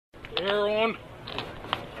Air on.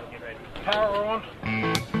 Power on.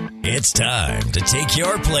 It's time to take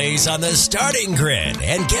your place on the starting grid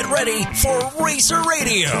and get ready for Racer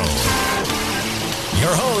Radio.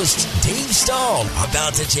 Your host, Dave Stahl,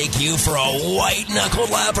 about to take you for a white-knuckled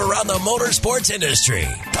lap around the motorsports industry,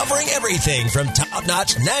 covering everything from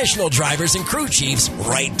top-notch national drivers and crew chiefs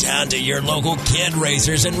right down to your local kid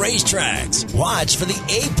racers and racetracks. Watch for the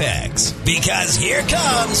apex, because here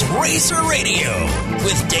comes Racer Radio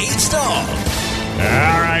with Dave Stahl.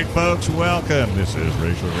 All right, folks, welcome. This is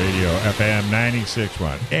Racer Radio, FM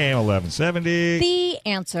 96.1, AM 1170. The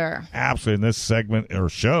Answer. Absolutely. And this segment, or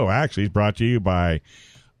show, actually, is brought to you by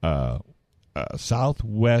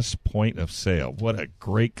Southwest Point of Sale. What a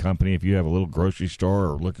great company. If you have a little grocery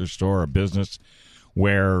store or liquor store or business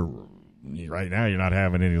where right now you're not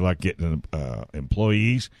having any luck getting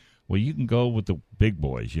employees, well, you can go with the big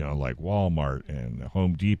boys, like Walmart and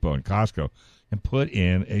Home Depot and Costco, and put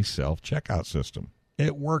in a self-checkout system.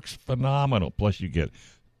 It works phenomenal. Plus, you get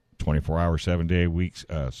 24-hour, 7-day weeks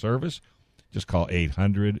service. Just call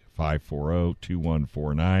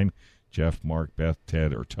 800-540-2149. Jeff, Mark, Beth,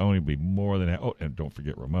 Ted, or Tony will be more than and don't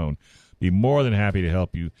forget Ramon, be more than happy to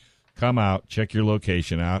help you. Come out, check your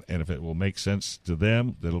location out, and if it will make sense to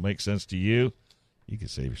them, that'll make sense to you, you can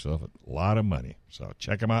save yourself a lot of money. So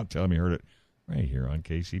check them out. Tell them you heard it right here on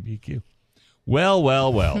KCBQ. Well,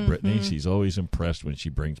 Brittany, she's always impressed when she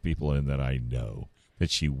brings people in that I know,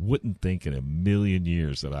 that she wouldn't think in a million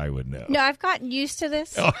years that I would know. No, I've gotten used to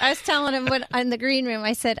this. Oh. I was telling him in the green room,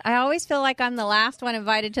 I said, I always feel like I'm the last one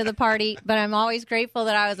invited to the party, but I'm always grateful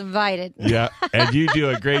that I was invited. Yeah, and you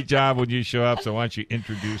do a great job when you show up, so why don't you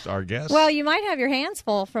introduce our guests? Well, you might have your hands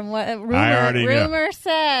full from what rumor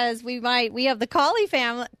says. We have the Colley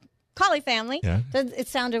family. Yeah. It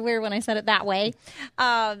sounded weird when I said it that way.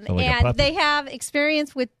 Like they have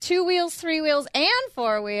experience with 2 wheels, 3 wheels, and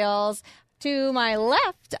 4 wheels. To my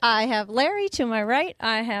left, I have Larry. To my right,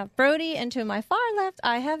 I have Brody. And to my far left,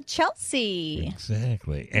 I have Chelsea.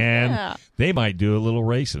 Exactly. And they might do a little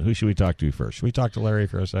racing. Who should we talk to first? Should we talk to Larry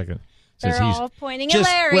for a second? They're all pointing at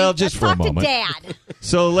Larry. Well, just for a moment. Talk to Dad.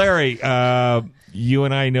 So, Larry, you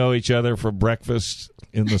and I know each other for breakfast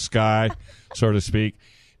in the sky, so to speak.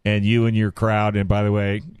 And you and your crowd, and by the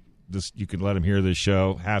way, you can let them hear this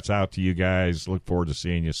show. Hats out to you guys. Look forward to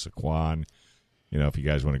seeing you, Saquon. If you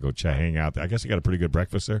guys want to go hang out there. I guess you got a pretty good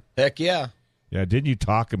breakfast there. Heck yeah. Yeah, didn't you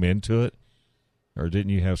talk them into it? Or didn't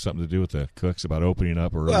you have something to do with the cooks about opening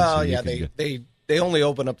up? Well, yeah, they only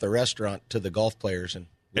open up the restaurant to the golf players, and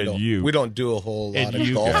we don't do a whole lot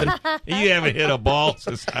of golfing. You haven't hit a ball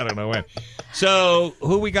since I don't know when. So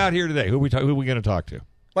who we got here today? Who we going to talk to?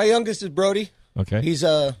 My youngest is Brody. Okay. He's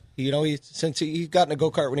since he got in a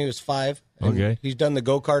go-kart when he was 5. Okay. He's done the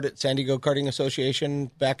go-kart at Sandy Go-Karting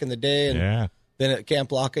Association back in the day, and then at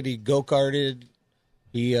Camp Lockett he go-karted.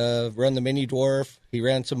 He ran the Mini Dwarf. He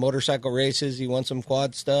ran some motorcycle races. He won some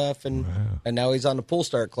quad stuff, and now he's on the pull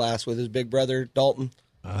start class with his big brother Dalton,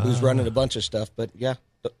 who's running a bunch of stuff. But yeah,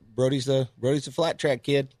 Brody's the flat track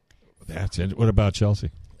kid. That's it. What about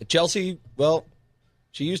Chelsea? Chelsea, well,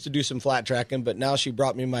 she used to do some flat tracking, but now she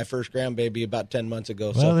brought me my first grandbaby about 10 months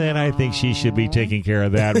ago. Well, then I think she should be taking care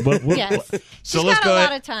of that. Yes. So let's go. A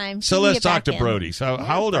lot of time. So let's talk to Brody. So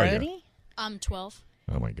how old are you? I'm 12.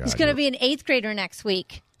 Oh my God! He's going to be an 8th grader next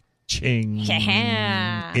week. Ching.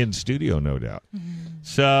 Yeah. In studio, no doubt.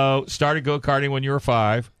 So started go-karting when you were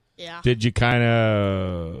 5. Yeah. Did you kind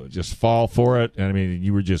of just fall for it? I mean,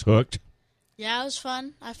 you were just hooked. Yeah, it was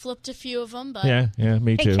fun. I flipped a few of them, but yeah,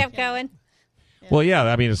 me too. It kept going. Yeah. Well, yeah,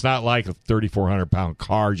 I mean, it's not like a 3,400-pound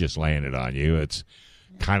car just landed on you. It's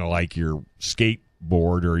kind of like your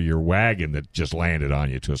skateboard or your wagon that just landed on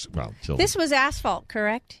you. This was asphalt,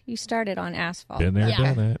 correct? You started on asphalt. Been there,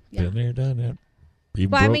 done that. Yeah. Been there, done that.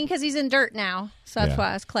 Well, I mean, because he's in dirt now, so that's why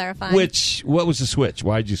I was clarifying. What was the switch?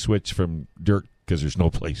 Why did you switch from dirt? Because there's no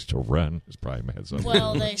place to run. It's probably mad something.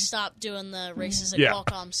 Well, they stopped doing the races at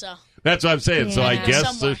Qualcomm, so. That's what I'm saying. Yeah. So I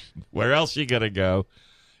guess where else you going to go?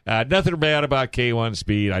 Nothing bad about K1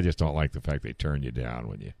 Speed. I just don't like the fact they turn you down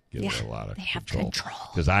when you get a lot of control.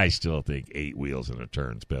 Because I still think 8 wheels in a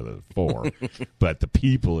turn's better than 4. But the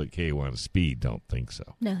people at K1 Speed don't think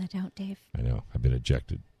so. No, they don't, Dave. I know. I've been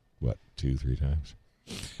ejected, 2-3 times?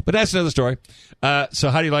 But that's another story. So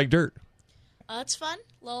how do you like dirt? It's fun.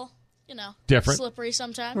 A little, different. Slippery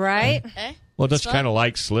sometimes. Right. Well, don't you kind of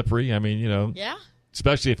like slippery? I mean, Yeah.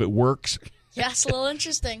 Especially if it works. Yeah, it's a little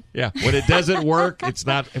interesting. Yeah, when it doesn't work, it's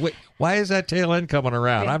not. Wait, why is that tail end coming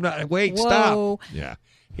around? I'm not. Wait, Whoa. stop. Yeah,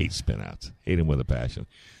 hate spin outs. Hate them with a passion.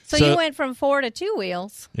 So you went from 4 to 2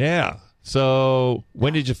 wheels. Yeah. So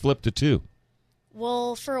when did you flip to 2?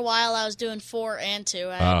 Well, for a while I was doing 4 and 2.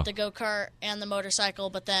 I had the go-kart and the motorcycle,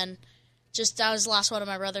 but then I was the last one of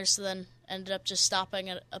my brothers, so then ended up just stopping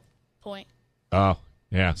at a point. Oh,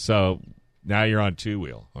 yeah. So now you're on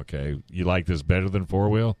 2-wheel. Okay. You like this better than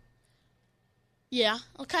 4-wheel? Yeah,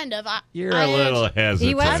 well, kind of. You're a little hesitant.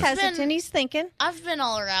 He was hesitant. He's thinking. I've been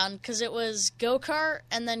all around because it was go-kart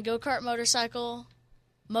and then go-kart motorcycle,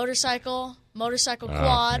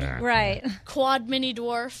 quad, yeah. Right. quad mini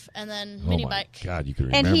dwarf, and then mini bike. God, you can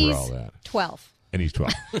And remember he's all that. 12. And he's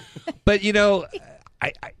 12. But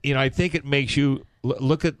I think it makes you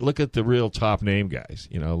look at the real top name guys.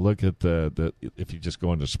 Look at the if you just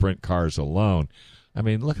go into sprint cars alone. I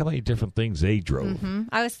mean, look how many different things they drove. Mm-hmm.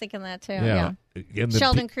 I was thinking that too. Yeah.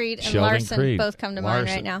 Sheldon Creed and Larson both come to mind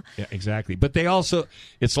right now. Yeah, exactly. But they also,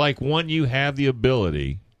 it's like when you have the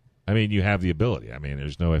ability. I mean, you have the ability. I mean,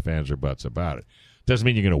 there's no ifs, ands, or buts about it. Doesn't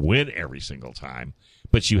mean you're going to win every single time,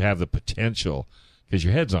 but you have the potential because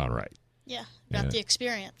your head's on right. Yeah, got the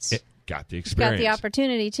experience. Got the experience. Got the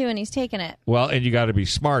opportunity too, and he's taking it. Well, and you got to be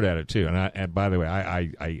smart at it too. And by the way,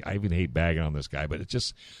 I even hate bagging on this guy, but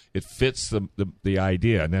it fits the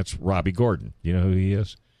idea, and that's Robbie Gordon. You know who he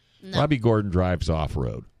is? No. Robbie Gordon drives off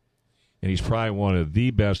road, and he's probably one of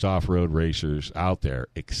the best off road racers out there.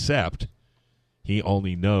 Except he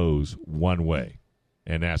only knows one way,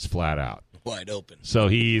 and that's flat out. Wide open. So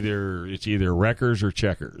it's either wreckers or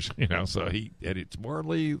checkers, So it's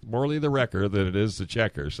morally the wrecker than it is the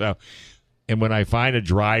checker. So, and when I find a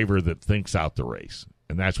driver that thinks out the race,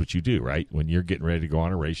 and that's what you do, right? When you're getting ready to go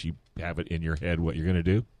on a race, you have it in your head what you're going to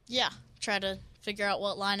do. Yeah, try to figure out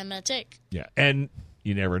what line I'm going to take. Yeah, and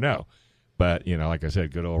you never know, but like I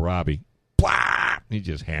said, good old Robbie, blah, he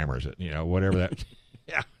just hammers it, whatever that.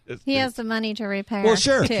 Yeah. He has the money to repair. Well,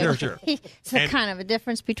 sure. It's kind of a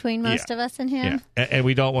difference between most of us and him. Yeah. And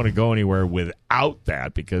we don't want to go anywhere without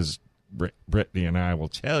that because Brittany and I will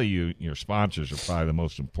tell you your sponsors are probably the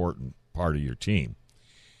most important part of your team,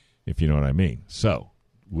 if you know what I mean. So,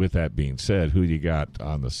 with that being said, who do you got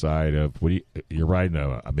on the side of you're riding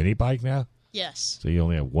a mini bike now? Yes. So you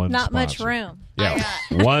only have one Not sponsor. much room. Yeah,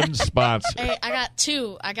 one sponsor. I got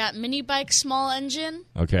 2. I got mini bike small engine.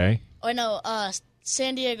 Okay. Oh, no,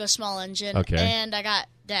 San Diego small engine. Okay. And I got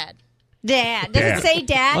Dad. Dad. Does it say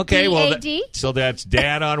Dad? Okay, well, D-A-D? so that's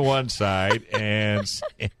Dad on one side and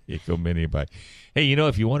San Diego mini bike. Hey,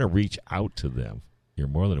 if you want to reach out to them, you're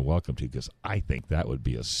more than welcome to because I think that would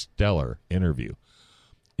be a stellar interview.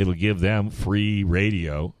 It'll give them free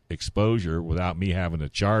radio exposure without me having to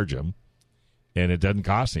charge them, and it doesn't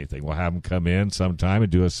cost anything. We'll have them come in sometime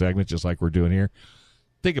and do a segment just like we're doing here.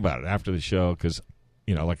 Think about it after the show because,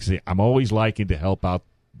 like I say, I'm always liking to help out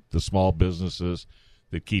the small businesses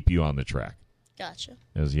that keep you on the track. Gotcha.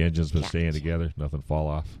 Has the engine's been staying together? Nothing fall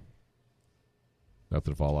off?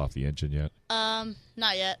 Nothing fall off the engine yet?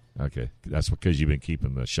 Not yet. Okay. That's because you've been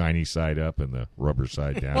keeping the shiny side up and the rubber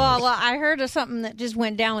side down. Well, I heard of something that just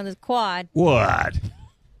went down with his quad. What?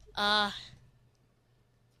 Oh,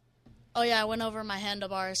 yeah, I went over my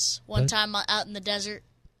handlebars one time out in the desert.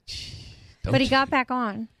 But he got back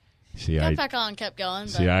on. See, got back on, kept going.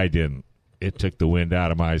 See, I didn't. It took the wind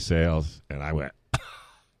out of my sails, and I went.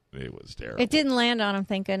 It was terrible. It didn't land on him,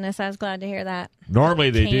 thank goodness. I was glad to hear that. Normally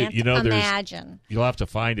they Can't do. imagine. You'll have to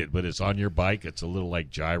find it, but it's on your bike. It's a little like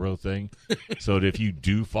gyro thing. So that if you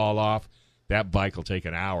do fall off, that bike will take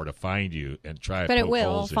an hour to find you and try. But it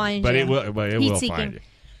will find you. But it will. But it will Heat-seeking. find you.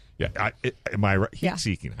 Yeah. Am I right? Heat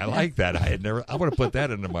seeking. I like that. I want to put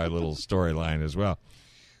that into my little storyline as well.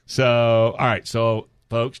 So, all right. So,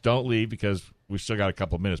 folks, don't leave because we've still got a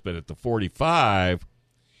couple of minutes. But at the 45,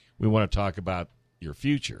 we want to talk about your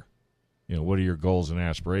future. What are your goals and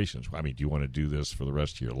aspirations? I mean, do you want to do this for the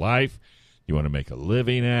rest of your life? Do you want to make a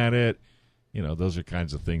living at it? Those are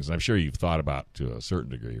kinds of things I'm sure you've thought about to a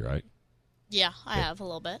certain degree, right? Yeah, I have a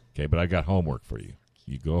little bit. Okay, but I got homework for you.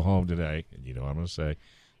 You go home today, and you know what I'm going to say.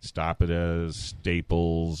 Stop at a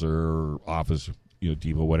Staples or Office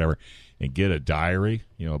Depot, whatever, and get a diary,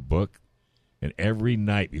 a book, and every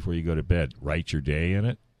night before you go to bed, write your day in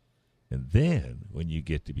it. And then when you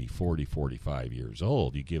get to be 40, 45 years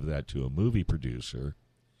old, you give that to a movie producer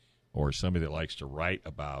or somebody that likes to write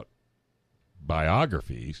about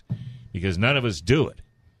biographies because none of us do it.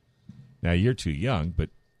 Now, you're too young, but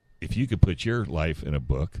if you could put your life in a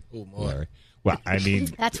book. Oh, more. Well, I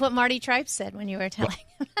mean. That's what Marty Tripe said when you were telling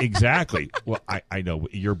him. Exactly. Well, I know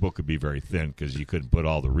your book would be very thin because you couldn't put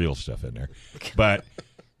all the real stuff in there. But,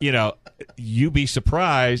 you'd be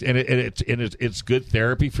surprised, and it's good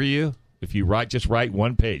therapy for you. If you just write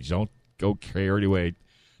one page. Don't go carried away.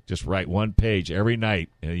 Just write one page every night,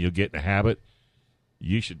 and you'll get in a habit.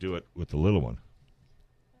 You should do it with the little one.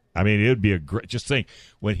 I mean, it would be a great. Just think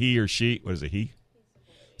when he or she, what is it? He.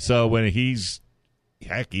 So when he's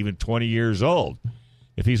heck even 20 years old,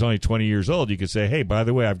 if he's only 20 years old, you could say, hey, by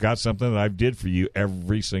the way, I've got something that I did for you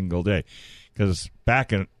every single day. Because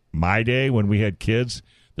back in my day when we had kids,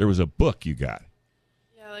 there was a book you got.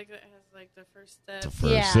 Yeah, like it has like the first step. The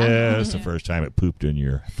first steps, the first time it pooped in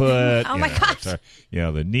your foot. Oh, my gosh.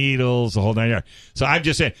 The needles, the whole 9 yards. So I'm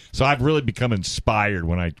just saying. So I've really become inspired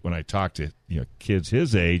when I talk to kids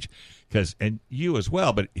his age, and you as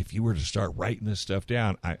well. But if you were to start writing this stuff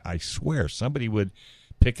down, I swear somebody would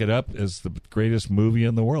pick it up as the greatest movie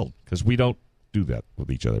in the world. Because we don't do that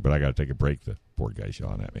with each other. But I got to take a break. The poor guy's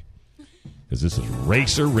yelling at me. Because this is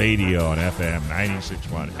Racer Radio on FM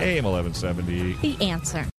 96.1 AM 1170. The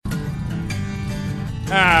Answer.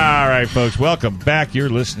 All right, folks, welcome back. You're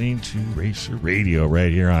listening to Racer Radio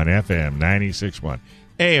right here on FM 96.1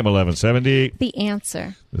 AM 1170. The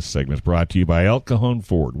Answer. This segment is brought to you by El Cajon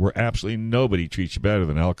Ford, where absolutely nobody treats you better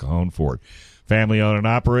than El Cajon Ford. Family owned and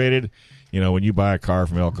operated. When you buy a car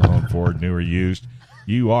from El Cajon Ford, new or used,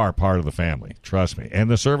 you are part of the family. Trust me. And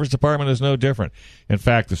the service department is no different. In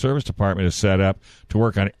fact, the service department is set up to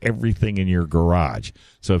work on everything in your garage.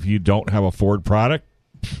 So if you don't have a Ford product,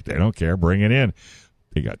 they don't care. Bring it in.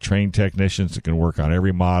 They got trained technicians that can work on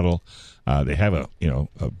every model. They have a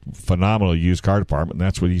phenomenal used car department, and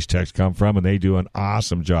that's where these techs come from, and they do an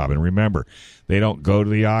awesome job. And remember, they don't go to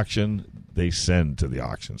the auction, they send to the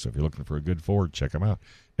auction. So if you're looking for a good Ford, check them out.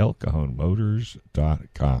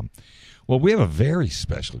 ElCajonMotors.com. Well, we have a very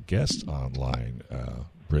special guest online,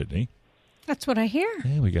 Brittany. That's what I hear.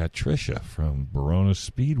 And we got Tricia from Verona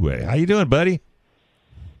Speedway. How you doing, buddy?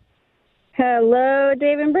 Hello,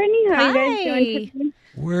 Dave and Brittany. How are you guys doing today?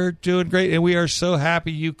 We're doing great, and we are so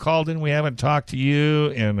happy you called in. We haven't talked to you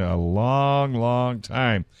in a long, long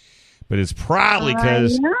time. But it's probably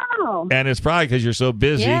because you're so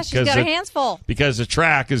busy. Yeah, she's got her hands full. Because the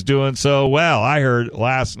track is doing so well. I heard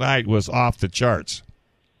last night was off the charts.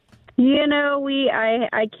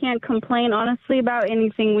 I can't complain honestly about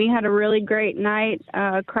anything. We had a really great night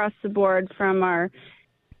across the board from our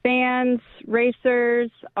fans,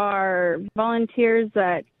 racers, our volunteers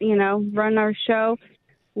that, run our show.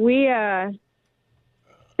 We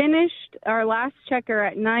finished our last checker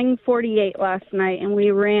at 9:48 last night, and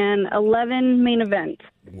we ran 11 main events.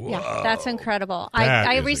 Whoa. Yeah, that's incredible.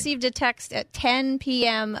 I received a text at 10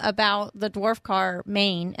 p.m. about the dwarf car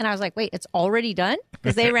main, and I was like, wait, it's already done?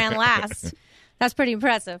 Because they ran last. That's pretty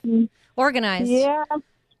impressive. Organized. Yeah, it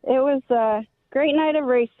was a great night of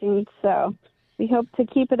racing, so we hope to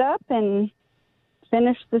keep it up and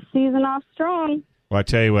finish the season off strong. Well, I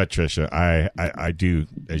tell you what, Tricia, I do,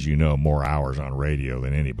 as you know, more hours on radio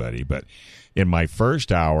than anybody. But in my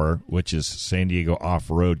first hour, which is San Diego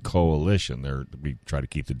Off-Road Coalition, we try to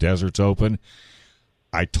keep the deserts open,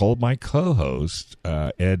 I told my co-host,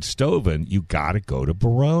 Ed Stoven, you got to go to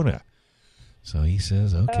Verona. So he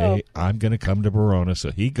says, okay, I'm going to come to Verona.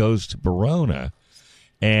 So he goes to Verona,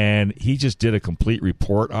 and he just did a complete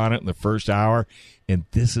report on it in the first hour. And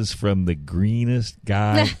this is from the greenest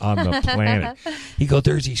guy on the planet. He goes,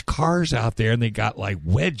 there's these cars out there, and they got like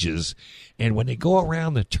wedges. And when they go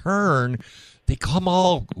around the turn, they come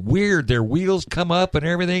all weird. Their wheels come up and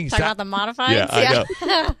everything. Talking about the modifieds? Yeah, I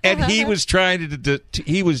know. And he was trying to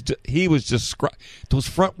he was describing those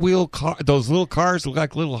front wheel cars, those little cars look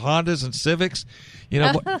like little Hondas and Civics.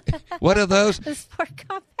 What are those? The Sport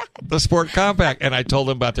Compact. The Sport Compact. And I told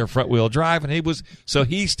him about their front wheel drive, and he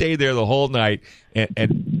stayed there the whole night.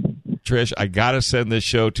 And Trish, I got to send this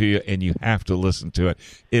show to you, and you have to listen to it.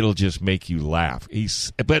 It'll just make you laugh.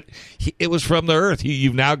 It was from the earth.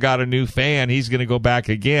 You've now got a new fan. He's going to go back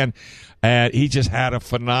again, and he just had a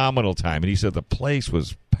phenomenal time. And he said the place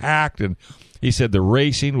was packed, and he said the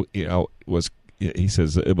racing, was. He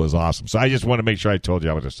says it was awesome. So I just want to make sure I told you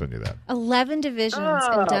I was going to send you that. 11 divisions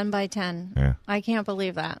and done by 10. Yeah. I can't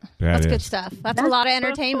believe that. That's good stuff. That's a lot of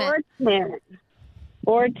entertainment.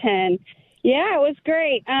 410. Yeah, it was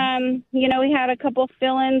great. We had a couple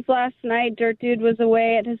fill-ins last night. Dirt Dude was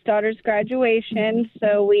away at his daughter's graduation,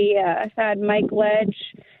 so we had Mike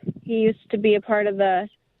Ledge. He used to be a part of the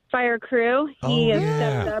fire crew. He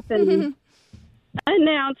stepped up and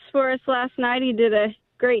announced for us last night. He did a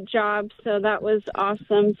great job, so that was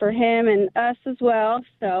awesome for him and us as well.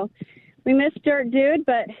 So we missed Dirt Dude,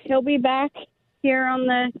 but he'll be back here on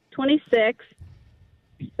the 26th.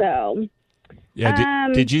 So yeah,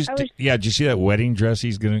 did you see that wedding dress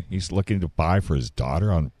he's looking to buy for his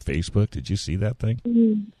daughter on Facebook? Did you see that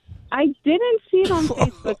thing? I didn't see it on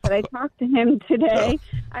Facebook, but I talked to him today.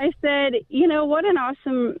 I said, what an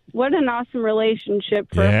awesome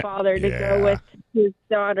relationship for a father to go with his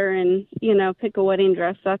daughter and, pick a wedding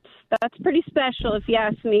dress. That's pretty special if you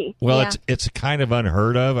ask me. Well, it's kind of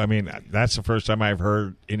unheard of. I mean, that's the first time I've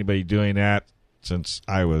heard anybody doing that since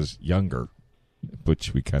I was younger,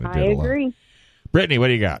 which we kind of did a lot. I agree. Brittany, what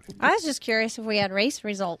do you got? I was just curious if we had race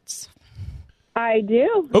results. I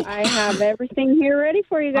do. Oh. I have everything here ready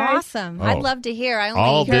for you guys. Awesome. I'd love to hear. I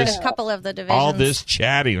only heard a couple of the divisions. All this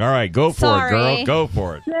chatting. All right, go for it, girl. Go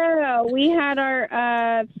for it. So we had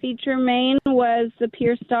our feature main was the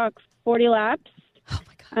Pure Stock 40 laps. Oh,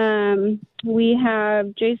 my God. We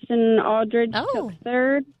have Jason Aldridge took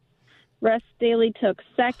third. Russ Daly took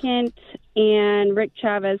second. And Rick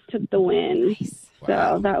Chavez took the win. Nice.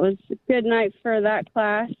 Wow. So that was a good night for that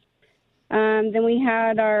class. Then we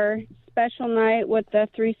had our special night with the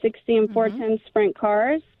 360 and 410 sprint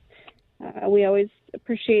cars. We always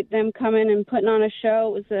appreciate them coming and putting on a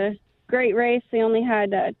show. It was a great race. They only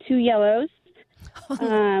had 2 yellows.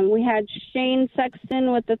 We had Shane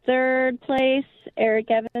Sexton with the third place.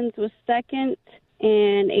 Eric Evans was second.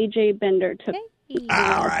 And AJ Bender took.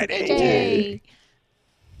 All right, AJ.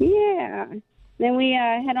 Yeah. Then we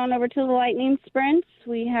head on over to the Lightning Sprints.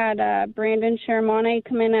 We had Brandon Cheramone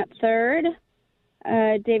come in at third.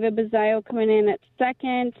 David Bazzaio coming in at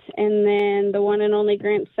second, and then the one and only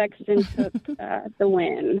Grant Sexton took the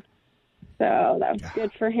win. So that was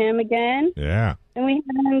good for him again. Yeah. Then we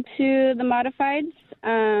head into the modifieds.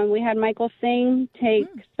 We had Michael Singh take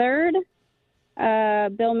third.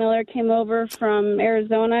 Bill Miller came over from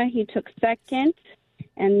Arizona. He took second.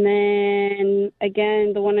 And then,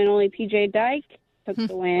 again, the one and only PJ Dyke took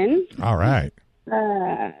the win. All right.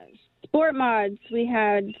 Sport mods, we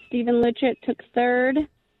had Stephen Litchett took third,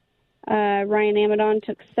 Ryan Amadon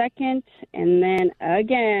took second, and then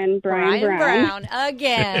again, Brian Brown.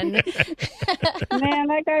 Again. Man,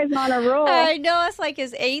 that guy's on a roll. I know, it's like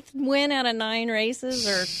his 8th win out of 9 races,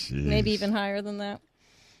 or maybe even higher than that.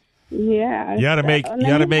 Yeah. You got to make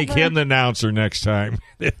him the announcer next time.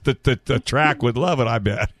 the track would love it, I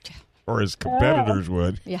bet, or his competitors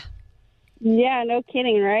would. Yeah. Yeah, no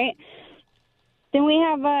kidding, right? Then we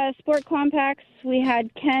have Sport Compacts. We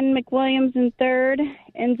had Ken McWilliams in third.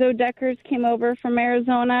 Enzo Deckers came over from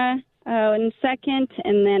Arizona in second.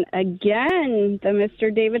 And then again, the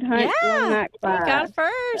Mr. David Hunt won that class. He got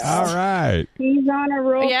first. All right. He's on a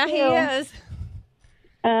roll, Yeah, too. he is.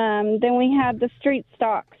 Then we had the Street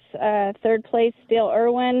Stocks. Third place, Dale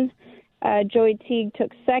Irwin. Joey Teague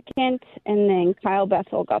took second. And then Kyle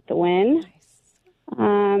Bethel got the win.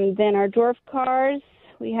 Nice. Then our dwarf cars.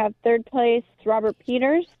 We have third place, Robert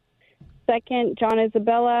Peters. Second, John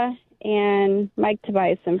Isabella. And Mike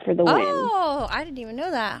Tobiasen for the win. Oh, I didn't even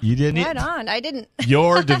know that. You didn't? Right on. I didn't.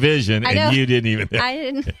 Your division, and you didn't even. I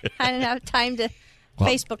didn't have time to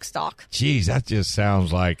Facebook stalk. Geez, that just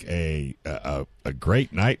sounds like a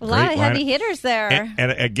great night. A lot of heavy hitters there.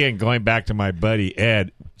 And again, going back to my buddy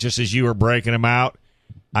Ed, just as you were breaking them out,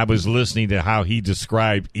 I was listening to how he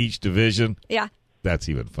described each division. Yeah. That's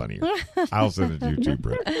even funnier. I'll send it to you too,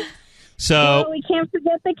 Britt. So we can't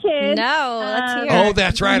forget the kids. No, let's hear. Oh,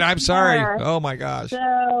 that's right. I'm sorry. Oh my gosh.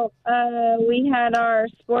 So we had our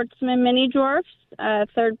Sportsman Mini Dwarfs.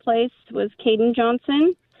 Third place was Caden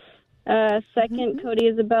Johnson. Second, Cody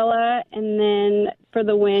Isabella, and then for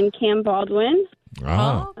the win, Cam Baldwin.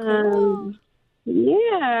 Oh.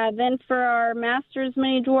 Yeah. Then for our Masters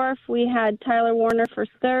Mini Dwarf, we had Tyler Warner for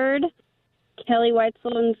third. Kelly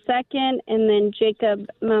Weitzel in second, and then Jacob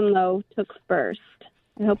Mumlo took first.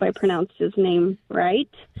 I hope I pronounced his name right.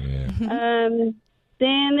 Yeah. Then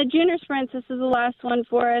the junior sprints, this is the last one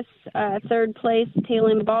for us. Third place,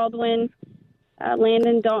 Taylor Baldwin.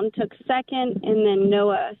 Landon Dalton took second, and then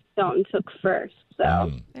Noah Dalton took first.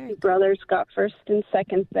 So the brothers got first and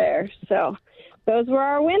second there. So those were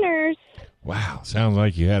our winners. Wow. Sounds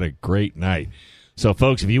like you had a great night. So,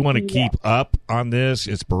 folks, if you want to keep up on this,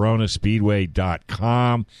 it's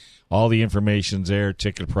BaronaSpeedway.com. All the information's there,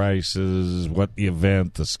 ticket prices, what the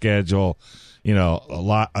event, the schedule, a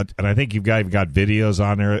lot. And I think you've got videos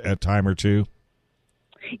on there at a time or two.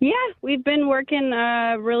 Yeah, we've been working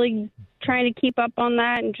really trying to keep up on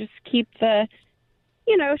that and just keep the,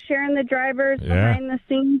 sharing the drivers behind the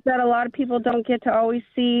scenes that a lot of people don't get to always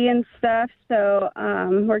see and stuff. So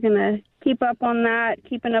we're going to keep up on that,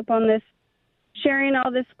 keeping up on this, sharing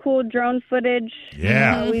all this cool drone footage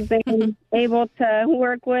we've been able to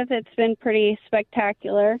work with. It's been pretty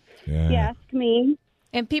spectacular, if you ask me.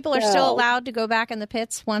 And people are still allowed to go back in the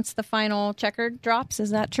pits once the final checkered drops.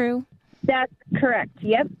 Is that true? That's correct.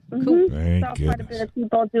 Yep. Cool. Thank Saw quite a bit of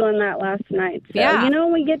people doing that last night. So,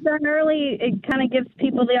 when we get done early, it kind of gives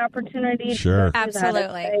people the opportunity Sure. to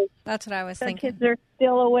Absolutely. That's what I was thinking. Kids are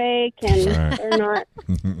still awake and they're not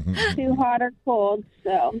too hot or cold.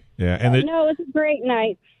 So, yeah, and it was a great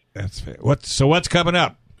night. That's fair. What's coming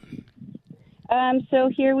up? So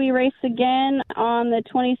here we race again on the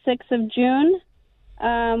 26th of June.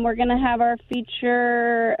 We're going to have our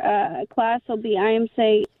feature class will be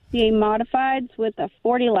IMCA Modifieds with a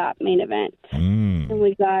 40-lap main event. And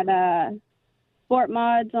we got sport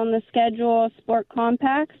mods on the schedule, sport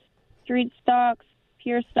compacts, street stocks,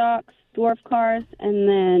 pure stocks, dwarf cars, and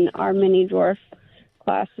then our mini dwarf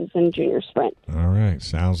classes and junior sprint. All right.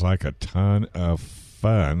 Sounds like a ton of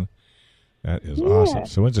fun. That is awesome.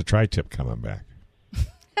 So when's the tri-tip coming back?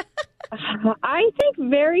 I think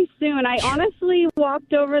very soon. I honestly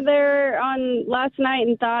walked over there on last night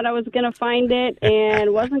and thought I was going to find it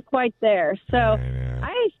and wasn't quite there. So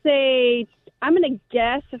I say I'm going to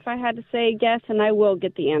guess, if I had to say guess, and I will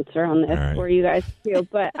get the answer on this for you guys too,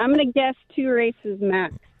 but I'm going to guess 2 races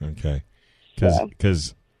max. Okay.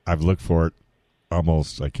 Because I've looked for it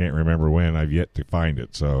almost, I can't remember when. I've yet to find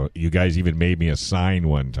it. So you guys even made me a sign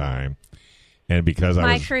one time. And because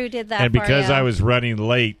my crew did that, and because for you. I was running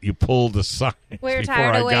late, you pulled the sign. We were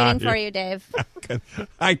tired of waiting for you, Dave.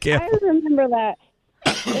 I can't. I remember that.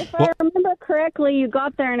 If I remember correctly, you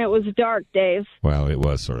got there and it was dark, Dave. Well, it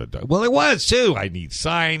was sort of dark. Well, it was too. I need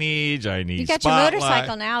signage. I need. You got spotlight. your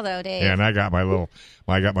motorcycle now, though, Dave. Yeah, and I got my little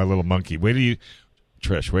monkey.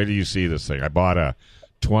 Trish? Wait till you see this thing. I bought a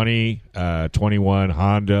 2021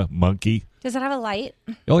 Honda Monkey. Does it have a light?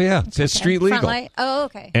 Oh, yeah. It says street legal. Front light? Oh,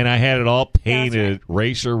 okay. And I had it all painted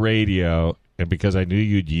Racer Radio. And because I knew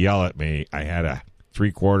you'd yell at me, I had a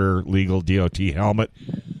 3/4 legal DOT helmet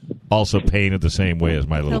also painted the same way as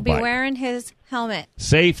my little bike. He'll be wearing his helmet.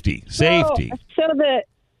 Safety. So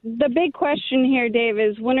the big question here, Dave,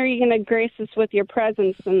 is when are you going to grace us with your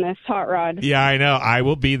presence in this hot rod? Yeah, I know. I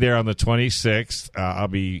will be there on the 26th. I'll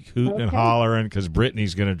be hooting and hollering because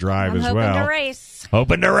Brittany's going to drive as well.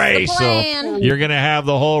 Hoping to race. So you're going to have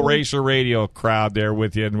the whole Racer Radio crowd there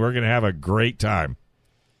with you, and we're going to have a great time.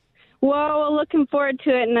 Well, we're looking forward to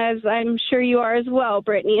it, and as I'm sure you are as well,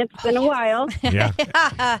 Brittany. It's been a while. Yeah.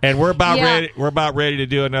 And we're about ready. We're about ready to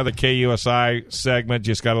do another KUSI segment.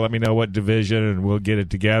 Just got to let me know what division, and we'll get it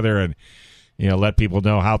together and let people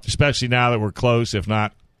know how. Especially now that we're close, if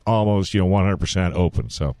not almost 100% open.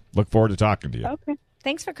 So look forward to talking to you. Okay.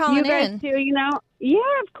 Thanks for calling in. You guys too. Yeah,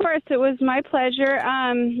 of course. It was my pleasure.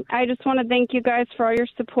 I just want to thank you guys for all your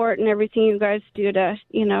support and everything you guys do to,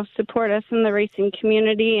 support us in the racing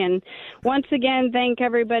community. And once again, thank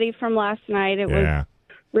everybody from last night. It was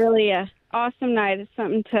really a awesome night. It's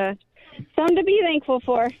something to be thankful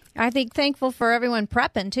for. I think thankful for everyone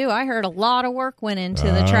prepping, too. I heard a lot of work went into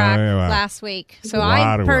the track last week. So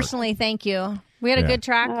I personally thank you. We had a good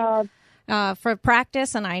track. For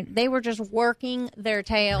practice, and they were just working their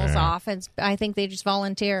tails off. And I think they just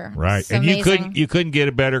volunteer. Right, it's and amazing. you couldn't get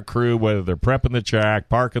a better crew, whether they're prepping the track,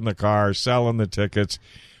 parking the cars, selling the tickets,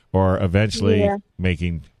 or eventually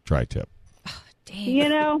making tri-tip.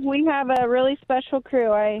 We have a really special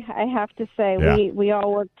crew, I have to say. Yeah. We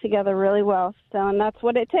all work together really well. So, and that's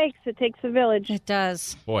what it takes. It takes a village. It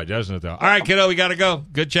does. Boy, doesn't it, though? All right, kiddo, we got to go.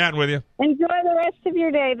 Good chatting with you. Enjoy the rest of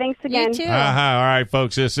your day. Thanks again. You too. All right,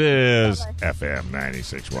 folks, this is FM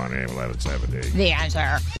 96.1 AM 1170. The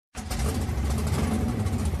Answer.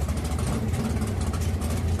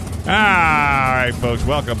 All right, folks,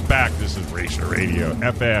 welcome back. This is Racer Radio,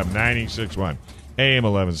 FM 96.1 AM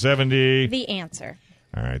 1170. The Answer.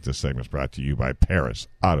 All right, this segment's brought to you by Paris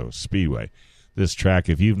Auto Speedway. This track,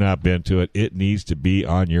 if you've not been to it, it needs to be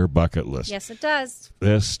on your bucket list. Yes, it does.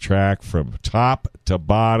 This track from top to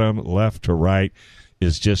bottom, left to right,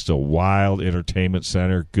 is just a wild entertainment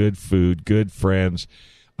center. Good food, good friends,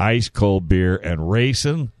 ice cold beer, and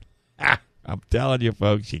racing. I'm telling you,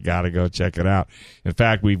 folks, you got to go check it out. In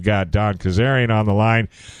fact, we've got Don Kazarian on the line,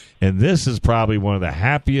 and this is probably one of the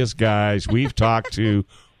happiest guys we've talked to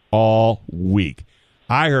all week.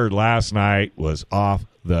 I heard last night was off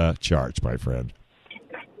the charts, my friend.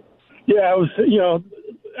 Yeah, it was,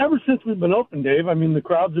 ever since we've been open, Dave, I mean, the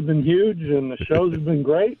crowds have been huge and the shows have been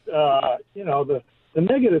great. The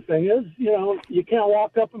negative thing is, you can't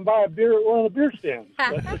walk up and buy a beer at one of the beer stands.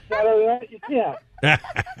 But Saturday night, you can't.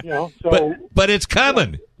 But it's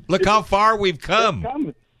coming. Look how far we've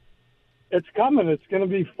come. It's coming. It's going to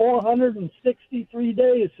be 463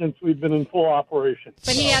 days since we've been in full operation.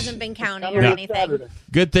 But he hasn't been counting or anything.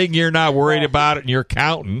 Good thing you're not worried about it and you're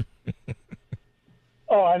counting.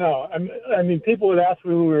 Oh, I know. I mean, people would ask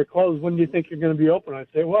me when we were closed, when do you think you're going to be open? I'd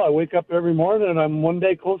say, well, I wake up every morning and I'm one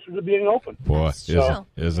day closer to being open. Boy,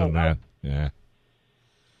 isn't that? Yeah.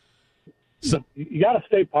 So you got to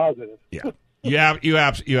stay positive. Yeah, you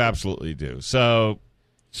absolutely do. So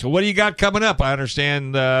what do you got coming up? I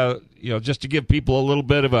understand, just to give people a little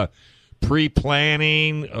bit of a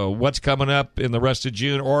pre-planning, what's coming up in the rest of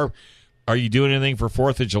June, or are you doing anything for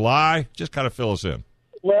 4th of July? Just kind of fill us in.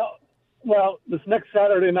 Well, this next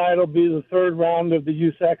Saturday night will be the third round of the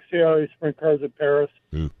USAC CRA Sprint Cars at Paris.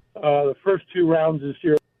 The first 2 rounds this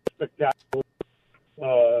year were spectacular.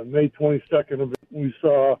 May 22nd, we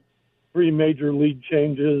saw 3 major lead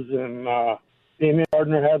changes, and Damian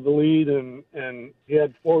Gardner had the lead, and he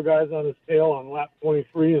had 4 guys on his tail on lap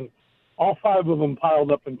 23, and all 5 of them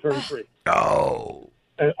piled up in turn 3. Oh!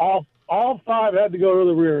 And all 5 had to go to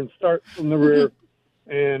the rear and start from the rear,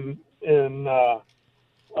 and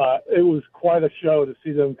it was quite a show to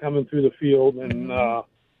see them coming through the field. And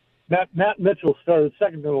Matt Mitchell started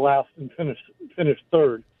second to the last and finished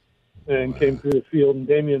third, and came through the field. And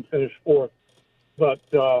Damian finished 4th. But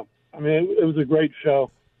it was a great show.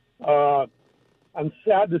 I'm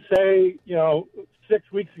sad to say,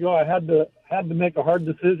 6 weeks ago I had to make a hard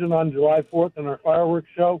decision on July 4th in our fireworks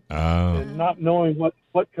show, and not knowing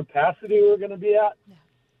what capacity we were going to be at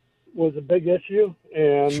was a big issue.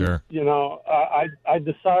 And, sure. I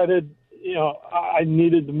decided, I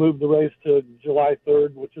needed to move the race to July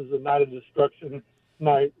 3rd, which is a Night of Destruction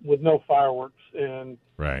night with no fireworks. And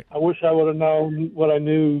right. I wish I would have known what I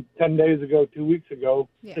knew 10 days ago, 2 weeks ago,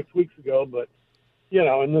 6 weeks ago. But,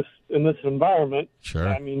 in this environment, sure.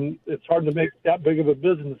 I mean, it's hard to make that big of a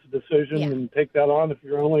business decision and take that on if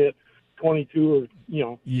you're only at 22 or,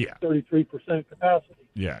 33% capacity.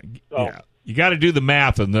 Yeah. So, yeah. You got to do the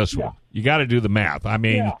math in this one. You got to do the math. I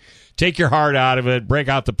mean, take your heart out of it, break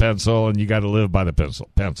out the pencil, and you got to live by the pencil.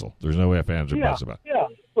 There's no ifs, ands, or buts about it. Yeah,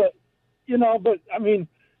 but I mean,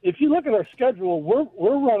 if you look at our schedule,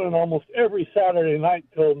 we're running almost every Saturday night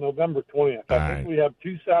till November 20th. I think we have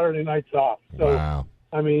 2 Saturday nights off. So, wow.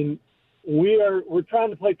 I mean, we're trying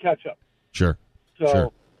to play catch up. Sure. So,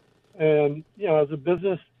 sure. And as a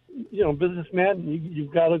businessman,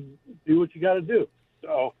 you've got to do what you got to do.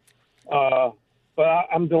 So. But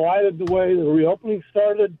I'm delighted the way the reopening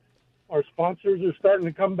started. Our sponsors are starting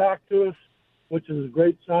to come back to us, which is a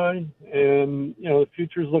great sign. And, the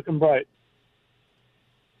future's looking bright.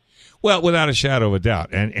 Well, without a shadow of a doubt.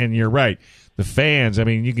 And you're right. The fans, I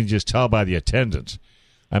mean, you can just tell by the attendance.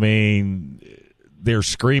 I mean, they're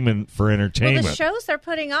screaming for entertainment. Well, the shows they're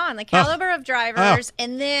putting on, the caliber of drivers,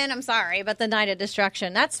 and then, I'm sorry, but the Night of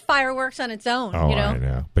Destruction. That's fireworks on its own. Oh, I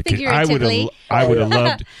know. But figuratively. I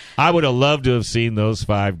would have loved to have seen those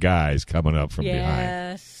 5 guys coming up from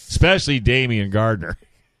behind. Especially Damian Gardner.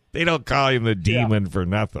 They don't call him the demon for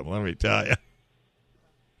nothing, let me tell you.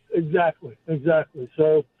 Exactly.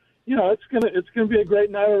 So, it's gonna be a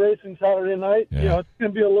great night of racing Saturday night. Yeah. It's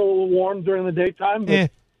gonna be a little warm during the daytime,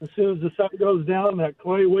 but as soon as the sun goes down, that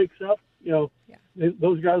clay wakes up.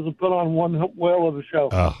 Those guys will put on one whale of a show.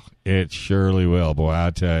 Oh, it surely will, boy.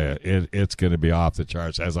 I tell you, it's going to be off the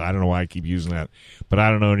charts. I don't know why I keep using that, but I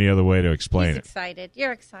don't know any other way to explain He's it. Excited.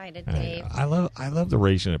 You're excited, Dave. I love the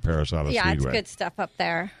racing at Paris Auto Speedway. Yeah, it's good stuff up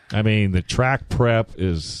there. I mean, the track prep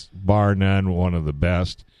is bar none one of the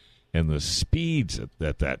best. And the speeds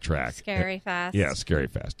at that track. Scary fast. Yeah, scary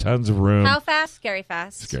fast. Tons of room. How fast? Scary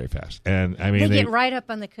fast. Scary fast. And I mean, they get right up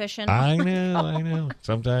on the cushion. I know.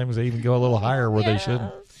 Sometimes they even go a little higher where they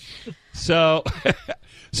shouldn't. So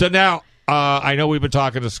now, I know we've been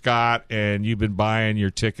talking to Scott, and you've been buying your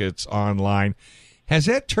tickets online. Has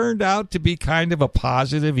that turned out to be kind of a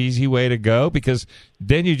positive, easy way to go? Because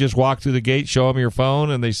then you just walk through the gate, show them your phone,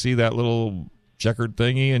 and they see that little checkered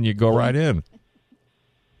thingy, and you go right in.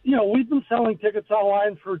 We've been selling tickets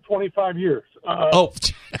online for 25 years.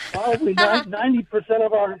 Probably 90%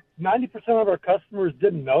 of our customers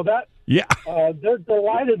didn't know that. Yeah, they're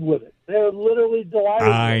delighted with it. They're literally delighted.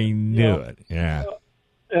 I knew it. Yeah,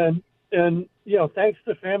 and thanks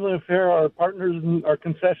to Family Affair, our partners and our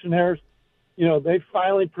concessionaires, they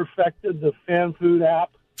finally perfected the Fan Food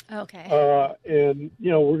app. Okay. And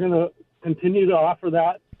we're going to continue to offer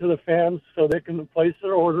that to the fans so they can place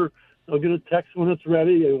their order. They'll get a text when it's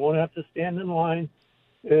ready. They won't have to stand in line.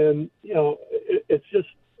 And,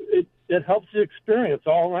 it helps the experience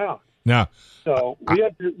all around. Now, so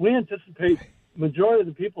we anticipate majority of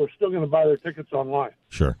the people are still going to buy their tickets online.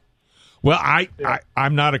 Sure. Well,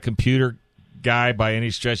 I'm not a computer guy by any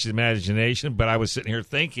stretch of the imagination, but I was sitting here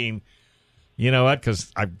thinking, you know what,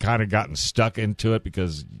 because I've kind of gotten stuck into it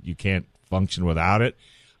because you can't function without it.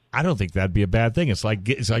 I don't think that'd be a bad thing. It's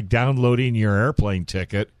like downloading your airplane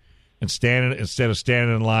ticket and instead of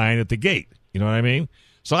standing in line at the gate. You know what I mean?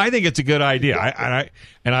 So I think it's a good idea. I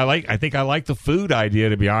think I like the food idea,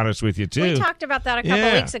 to be honest with you, too. We talked about that a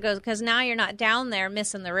couple weeks ago because now you're not down there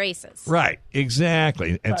missing the races. Right,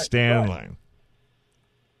 exactly, and stand in line.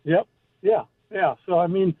 Yep, yeah. So I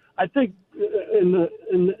mean, I think in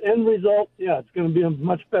the end result, it's going to be a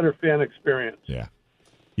much better fan experience.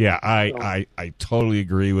 Yeah, I totally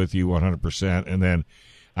agree with you 100%. And then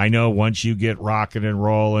I know once you get rocking and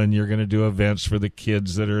rolling, you're going to do events for the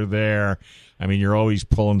kids that are there. I mean, you're always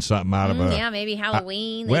pulling something out of maybe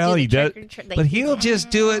Halloween. He does, but he'll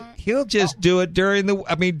just do it. He'll just do it during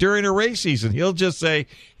a race season. He'll just say,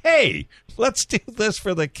 "Hey, let's do this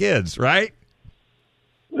for the kids," right?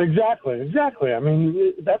 Exactly. I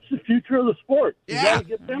mean, that's the future of the sport. You got to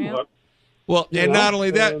get them hooked. Well, and not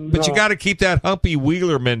only that, but you got to keep that Humpy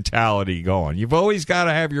Wheeler mentality going. You've always got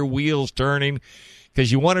to have your wheels turning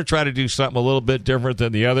because you want to try to do something a little bit different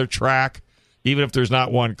than the other track, even if there's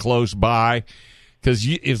not one close by. Because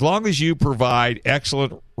as long as you provide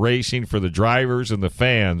excellent racing for the drivers and the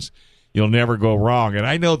fans, you'll never go wrong. And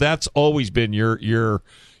I know that's always been your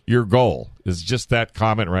goal, is just that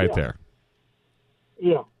comment right there.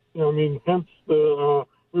 Yeah. I mean, hence we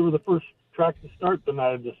were the first track to start the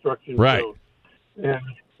Night of Destruction show. And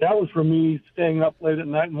that was for me staying up late at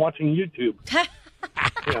night and watching YouTube.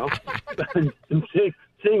 And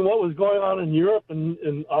seeing what was going on in Europe and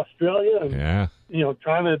in Australia, and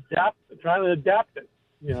trying to adapt it.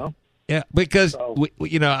 Yeah, because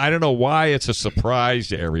I don't know why it's a surprise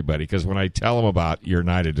to everybody. Because when I tell them about your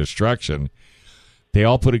Night of Destruction, they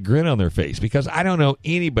all put a grin on their face. Because I don't know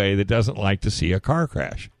anybody that doesn't like to see a car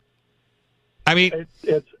crash. I mean,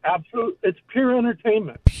 it's absolute. It's pure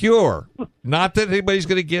entertainment. Pure. Not that anybody's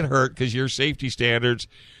going to get hurt because your safety standards.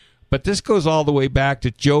 But this goes all the way back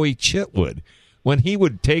to Joey Chitwood, when he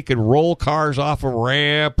would take and roll cars off a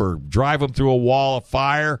ramp or drive them through a wall of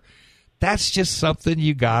fire. That's just something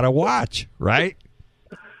you got to watch, right?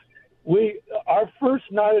 Our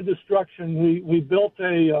first Night of Destruction, we built a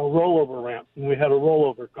rollover ramp, and we had a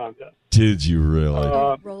rollover contest. Did you really?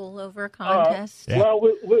 Rollover contest? Well,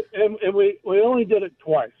 we only did it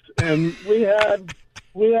twice, and we had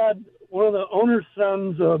one of the owner's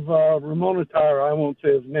sons of Ramona Tire. I won't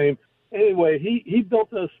say his name. Anyway, he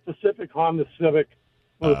built a specific Honda Civic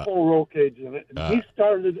with a full roll cage in it, and he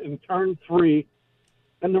started in turn 3.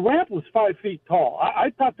 And the ramp was 5 feet tall.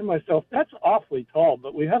 I thought to myself, that's awfully tall,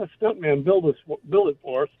 but we had a stuntman build it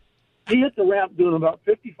for us. He hit the ramp doing about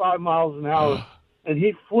 55 miles an hour, and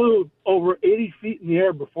he flew over 80 feet in the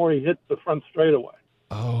air before he hit the front straightaway.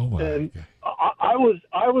 Oh, my And God. I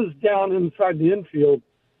was down inside the infield.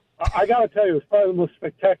 I got to tell you, it was probably the most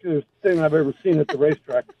spectacular thing I've ever seen at the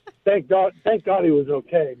racetrack. Thank God he was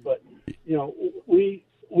okay. But,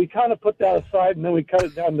 we kind of put that aside, and then we cut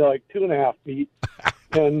it down to like 2.5 feet.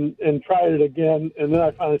 And tried it again, and then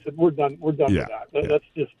I finally said, "We're done with that.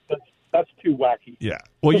 That's too wacky." Yeah.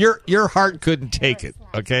 Well, your heart couldn't take it.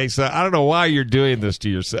 Okay, so I don't know why you're doing this to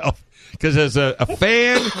yourself. Because as a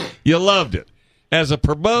fan, you loved it. As a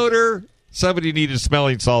promoter, somebody needed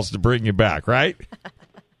smelling salts to bring you back, right?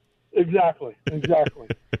 Exactly.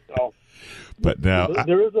 So, but now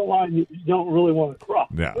there is a line you don't really want to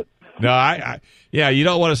cross. No, you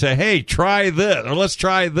don't want to say, "Hey, try this," or "Let's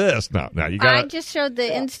try this." No, you got. I just showed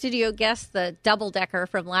the in-studio guests the double-decker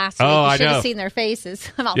from last week. Oh, you should have seen their faces.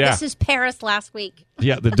 This is Paris last week.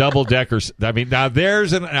 Yeah, the double-deckers. I mean, now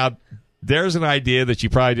there's an idea that you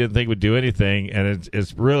probably didn't think would do anything, and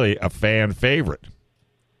it's really a fan favorite.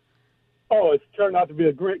 Oh, it's turned out to be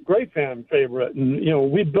a great fan favorite,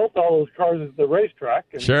 and we built all those cars at the racetrack.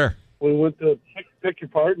 And sure. We went to pick your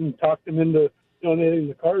part and talked them into donating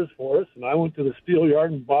the cars for us, and I went to the steel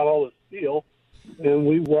yard and bought all the steel, and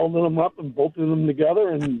we welded them up and bolted them together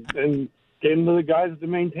and gave them to the guys to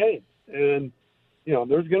maintain. And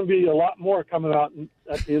there's going to be a lot more coming out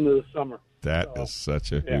at the end of the summer. That is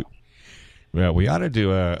such a hoot. Well, we ought to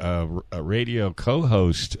do a radio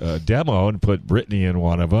co-host demo and put Brittany in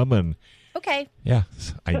one of them. And okay. Yeah,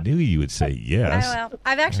 I knew you would say yes. Well,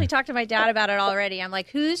 I've actually talked to my dad about it already. I'm like,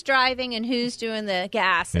 who's driving and who's doing the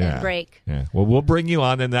gas and brake? Yeah. Well, we'll bring you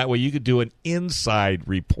on, and that way you could do an inside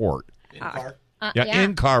report. In-car?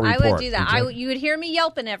 In-car report. I would do that. You would hear me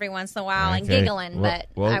yelping every once in a while and giggling, but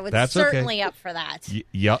I would certainly up for that.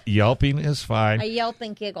 Yelping is fine. I yelp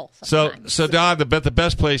and giggle sometimes. So Don, the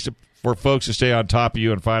best place for folks to stay on top of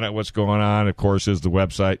you and find out what's going on, of course, is the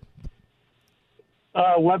website.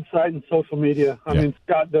 Website and social media. I mean,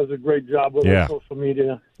 Scott does a great job with our social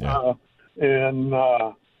media. Yeah. And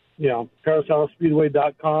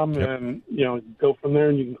ParisAutoSpeedway.com, and, go from there,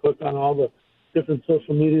 and you can click on all the different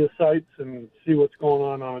social media sites and see what's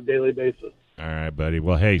going on a daily basis. All right, buddy.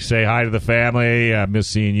 Well, hey, say hi to the family. I miss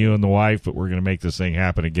seeing you and the wife, but we're going to make this thing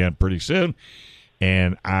happen again pretty soon.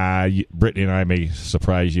 And Brittany and I may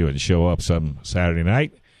surprise you and show up some Saturday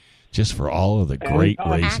night just for all of the great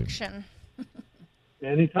racing. Action.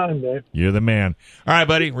 Anytime, Dave. You're the man. All right,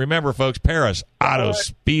 buddy. Remember, folks, Paris Auto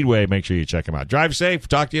Speedway. Make sure you check them out. Drive safe.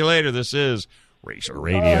 Talk to you later. This is Racer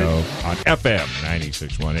Radio on FM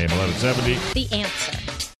 96.1 AM 1170. The Answer.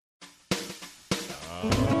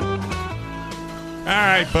 All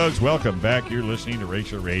right, folks. Welcome back. You're listening to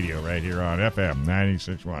Racer Radio right here on FM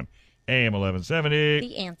 96.1 AM 1170.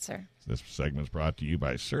 The Answer. This segment is brought to you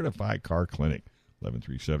by Certified Car Clinic,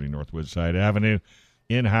 11370 North Woodside Avenue.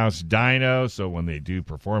 In-house dyno, so when they do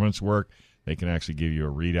performance work, they can actually give you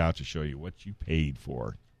a readout to show you what you paid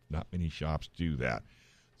for. Not many shops do that.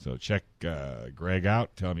 So check Greg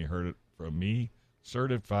out. Tell him you heard it from me.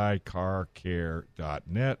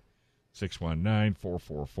 CertifiedCarCare.net,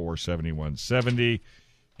 619-444-7170.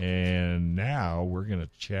 And now we're going to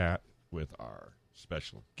chat with our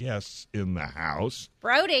special guests in the house.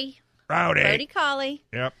 Brody Colley.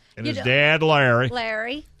 Yep. And his dad,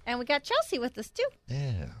 Larry. And we got Chelsea with us, too.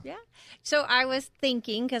 Yeah. So I was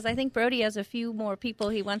thinking, because I think Brody has a few more people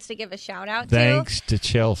he wants to give a shout-out to. Thanks to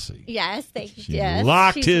Chelsea. Yes, She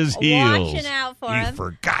locked his heels. Watching out for him. He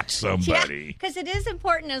forgot somebody. Because it is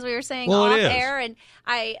important, as we were saying, off air. And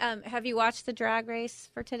have you watched the drag race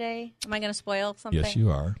for today? Am I going to spoil something? Yes, you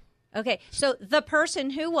are. Okay, so the person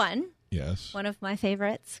who won. Yes. One of my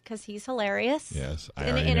favorites, because he's hilarious. Yes.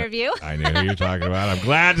 In the interview. I know who you're talking about. I'm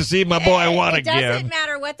glad to see my boy won again. It doesn't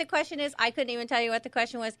matter what the question is. I couldn't even tell you what the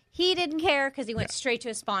question was. He didn't care because he went straight to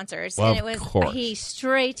his sponsors. Well, and it was He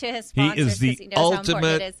straight to his sponsors. He is the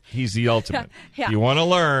ultimate. He's the ultimate. If you want to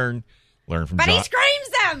learn from But John. he screams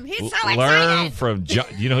them. He's so excited. Learn from John.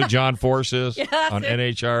 You know who John Force is on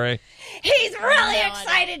NHRA? He's really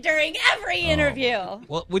excited during every interview.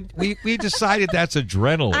 Well, we decided that's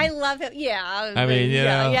adrenaline. I love it. Yeah. I mean, you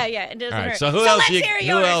know. Yeah. It doesn't All right, hurt. so who else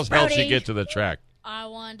helps Brody? you get to the track? I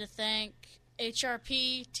wanted to thank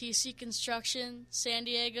HRP, TC Construction, San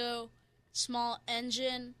Diego, Small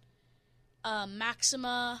Engine,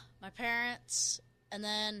 Maxima, my parents, and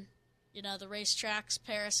then, the racetracks,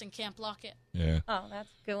 Paris and Camp Lockett. Yeah. Oh, that's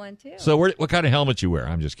a good one, too. So what kind of helmet you wear?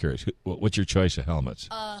 I'm just curious. What's your choice of helmets?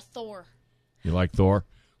 Thor. You like Thor?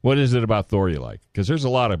 What is it about Thor you like? Because there's a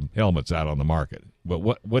lot of helmets out on the market. But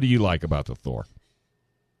what do you like about the Thor?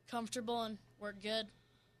 Comfortable and work good.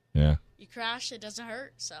 Yeah. You crash, it doesn't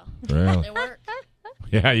hurt, so really? They work.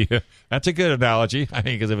 Yeah, that's a good analogy. I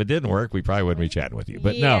mean, because if it didn't work, we probably wouldn't be chatting with you.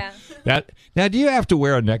 But no. Now, do you have to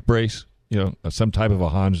wear a neck brace? Some type of a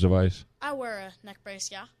Hans device? I wear a neck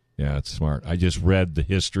brace, yeah. Yeah, it's smart. I just read the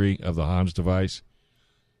history of the Hans device.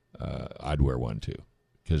 I'd wear one, too.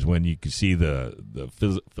 Because when you can see the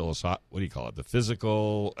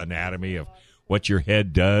physical anatomy of what your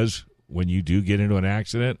head does when you do get into an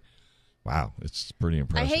accident, wow, it's pretty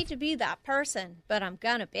impressive. I hate to be that person, but I'm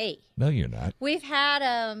going to be. No, you're not. We've had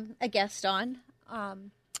a guest on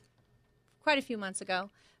quite a few months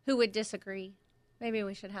ago who would disagree. Maybe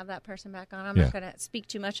we should have that person back on. I'm not going to speak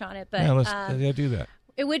too much on it, but let's do that.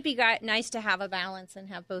 It would be nice to have a balance and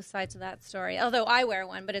have both sides of that story. Although I wear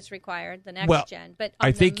one, but it's required, the next gen. But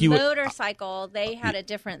on motorcycle, they had a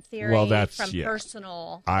different theory from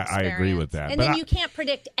personal experience. I agree with that. And then you can't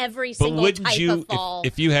predict every single type of fall.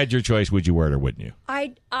 If you had your choice, would you wear it or wouldn't you?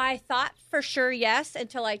 I thought for sure yes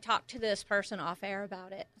until I talked to this person off air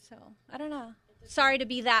about it. So, I don't know. Sorry to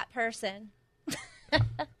be that person.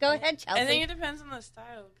 Go ahead, Chelsea. I think it depends on the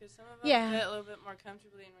style because some of them fit a little bit more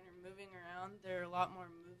comfortably, and when you're moving around, there are a lot more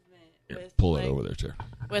movement. Pull it over there, too.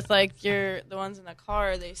 With the ones in the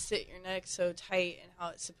car, they sit your neck so tight and how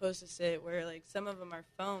it's supposed to sit. Where some of them are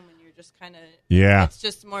foam, and you're just kind of it's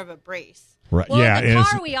just more of a brace. Right. Well, in the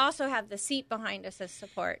car, we also have the seat behind us as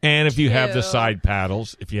support. And if you have the side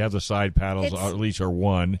paddles, or at least are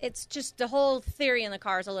one. It's just the whole theory in the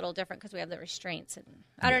car is a little different because we have the restraints. And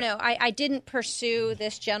I don't know. I didn't pursue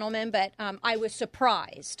this gentleman, but I was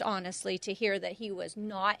surprised, honestly, to hear that he was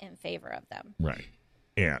not in favor of them. Right.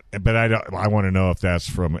 Yeah, but I want to know if that's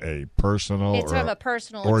from a personal. It's from a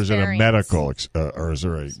personal, or is it a medical, or is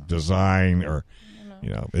there a design, or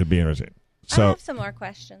it'd be interesting. So, I have some more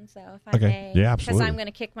questions, though, if I may. Yeah, absolutely. Because I'm going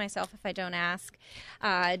to kick myself if I don't ask.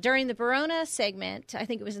 During the Verona segment, I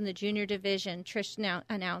think it was in the junior division, Trish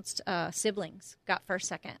announced siblings got first,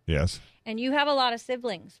 second. Yes. And you have a lot of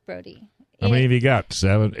siblings, Brody. How many have you got?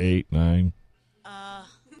 7, 8, 9? I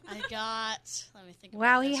Let me think.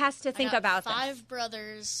 Wow, he has to think about 5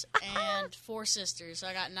 brothers and 4 sisters, so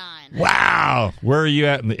I got 9. Wow, where are you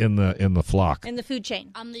at in the flock? In the food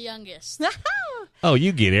chain. I'm the youngest. Oh,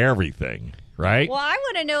 you get everything, right? Well, I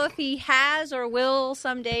want to know if he has or will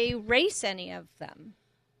someday race any of them.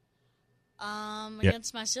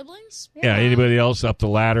 Against my siblings? Yeah. Anybody else up the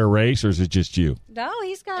ladder race, or is it just you? No,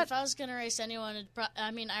 he's got. If I was going to race anyone,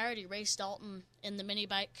 I already raced Dalton in the mini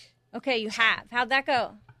bike. Okay, you have. How'd that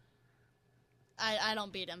go? I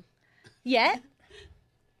don't beat him. Yet?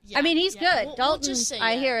 Yeah, I mean, he's good. Dalton,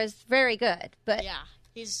 I hear, is very good. But yeah,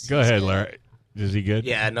 he's Go ahead, good. Larry. Is he good?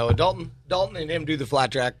 Yeah, no, Dalton and him do the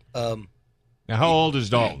flat track. Now, how old is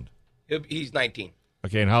Dalton? He's 19.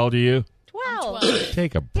 Okay, and how old are you? 12.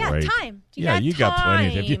 Take a break. Yeah, time. You got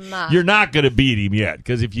plenty of time. You're not going to beat him yet,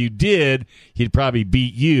 because if you did, he'd probably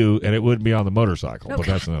beat you, and it wouldn't be on the motorcycle. But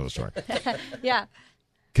that's another story. Yeah.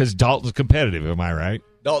 Because Dalton's competitive, am I right?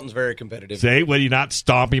 Dalton's very competitive. Say, would you not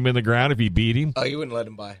stomp him in the ground if he beat him? Oh, you wouldn't let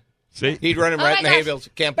him by. See? He'd run him right in the hay bales.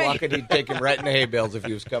 Camp Lockett, he'd take him right in the hay bales if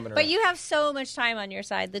he was coming around. But you have so much time on your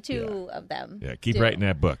side, the two of them. Yeah, keep writing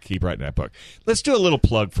that book. Let's do a little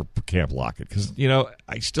plug for Camp Lockett, because,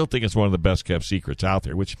 I still think it's one of the best kept secrets out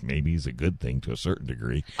there, which maybe is a good thing to a certain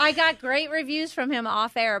degree. I got great reviews from him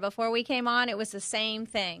off air. Before we came on, it was the same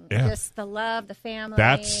thing. Yeah. Just the love, the family.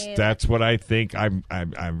 That's what I think.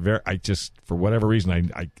 I just, for whatever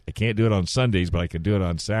reason, I can't do it on Sundays, but I can do it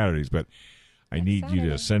on Saturdays. But I need you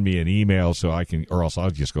to send me an email so I can, or else I'll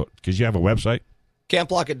just go, because you have a website? Camp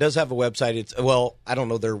Lockett does have a website. I don't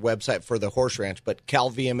know their website for the horse ranch, but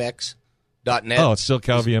calvmx.net. Oh, it's still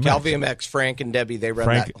CalVMX. CalVMX, Frank and Debbie, they run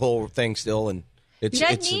that whole thing still, and it's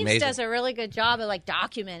amazing. Neves does a really good job of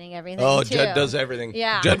documenting everything. Oh, too. Judd does everything.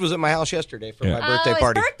 Yeah. Judd was at my house yesterday for my birthday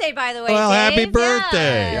party. His birthday, by the way. Well, Dave. happy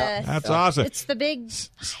birthday! Yeah. That's awesome. It's the big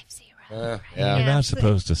 5-0. You're not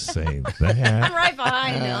supposed to say that. I'm right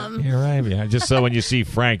behind him. You're right. Yeah. Just so when you see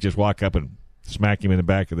Frank, just walk up and smack him in the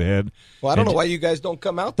back of the head. Well, I don't know why you guys don't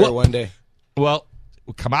come out there one day. Well,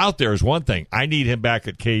 come out there is one thing. I need him back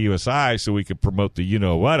at KUSI so we could promote the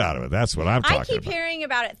you-know-what out of it. That's what I'm talking about. I keep hearing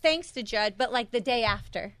about it, thanks to Judd, but the day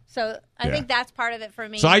after. So I think that's part of it for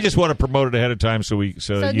me. So I just want to promote it ahead of time so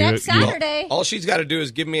next Saturday. All she's got to do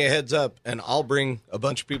is give me a heads up, and I'll bring a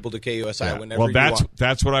bunch of people to KUSI whenever you want.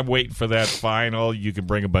 That's what I'm waiting for, that final, you can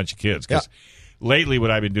bring a bunch of kids. Because lately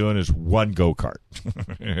what I've been doing is one go-kart.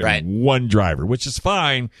 Right. One driver, which is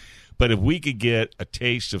fine. But if we could get a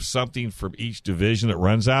taste of something from each division that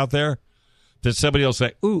runs out there, then somebody will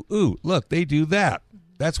say, ooh, look, they do that.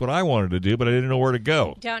 That's what I wanted to do, but I didn't know where to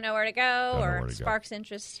go. Don't know where to go, or sparks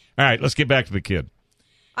interest. All right, let's get back to the kid.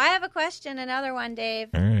 I have a question, another one, Dave.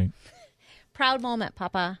 All right. Proud moment,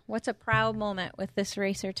 Papa. What's a proud moment with this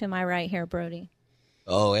racer to my right here, Brody?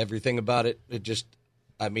 Oh, everything about it. It just,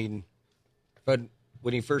 when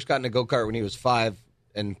he first got in a go-kart when he was 5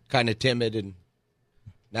 and kind of timid, and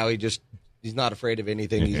now he's not afraid of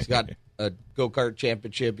anything. He's got a go-kart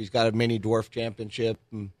championship. He's got a mini dwarf championship.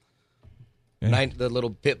 And the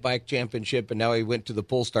little pit bike championship, and now he went to the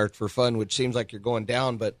pull starts for fun, which seems like you're going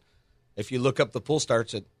down. But if you look up the pull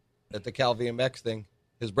starts at the CalVMX thing,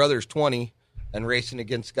 his brother's 20 and racing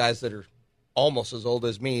against guys that are almost as old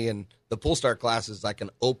as me. And the pull start class is like an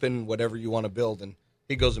open whatever you want to build. And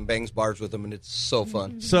he goes and bangs bars with them, and it's so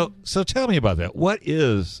fun. So tell me about that. What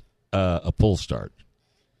is a pull start?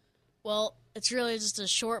 Well, it's really just a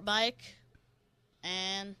short bike,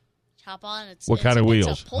 and hop on. What kind of wheels?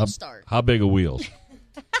 It's a pull start. How big are wheels?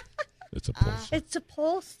 It's a pull start. It's a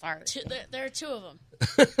pull start. There are 2 of them.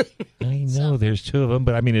 I know there's 2 of them,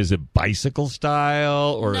 but is it bicycle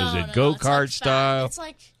style or is it go-kart style?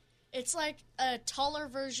 It's like a taller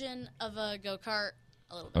version of a go-kart.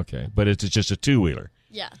 A little bit. Okay, but it's just a 2-wheeler.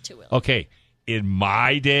 Yeah, 2-wheeler. Okay. In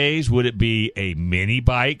my days, would it be a mini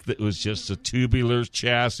bike that was just a tubular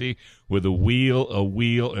chassis with a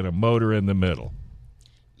wheel, and a motor in the middle?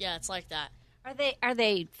 Yeah, it's like that. Are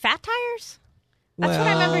they fat tires? That's what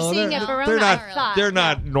I remember seeing at Verona. They're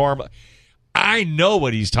not normal. I know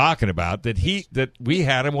what he's talking about. That we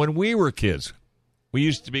had them when we were kids. We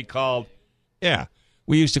used to be called,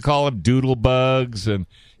 we used to call them doodle bugs, and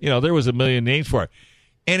there was a million names for it.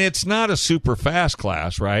 And it's not a super fast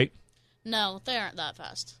class, right? No, they aren't that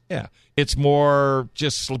fast. Yeah. It's more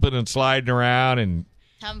just slipping and sliding around and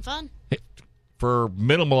having fun for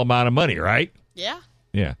minimal amount of money, right? Yeah.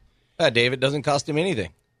 Yeah. Dave, it doesn't cost him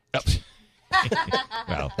anything.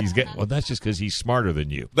 Well, that's just because he's smarter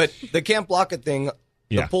than you. But the Camp Lockett thing,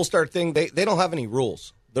 the pull start thing, they don't have any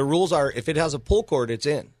rules. The rules are if it has a pull cord, it's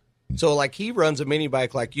in. So he runs a mini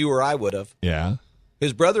bike like you or I would have. Yeah.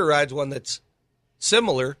 His brother rides one that's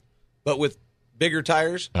similar, but with bigger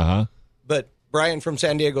tires. Uh-huh. But Brian from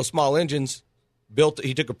San Diego Small Engines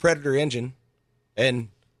he took a Predator engine, and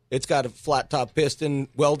it's got a flat top piston,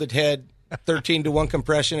 welded head, 13-to-1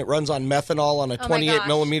 compression. It runs on methanol on a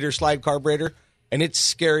 28-millimeter slide carburetor, and it's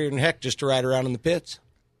scarier than heck just to ride around in the pits.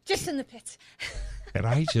 Just in the pits. And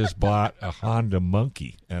I just bought a Honda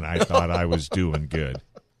Monkey, and I thought I was doing good.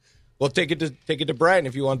 Well, take it to Brian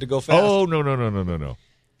if you want to go fast. Oh, no.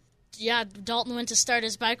 Yeah, Dalton went to start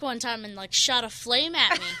his bike one time and shot a flame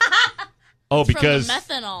at me. Because from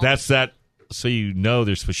the methanol. That's that. So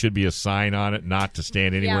there should be a sign on it not to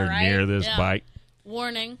stand anywhere near this bike.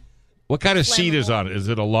 Warning. What kind of seat is on it? Is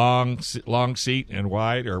it a long seat and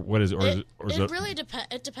wide, or what is it? It really depends.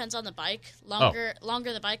 It depends on the bike. Longer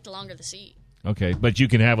the bike, the longer the seat. Okay, but you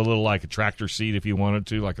can have a little like a tractor seat if you wanted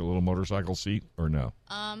to, like a little motorcycle seat, or no?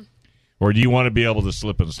 Or do you want to be able to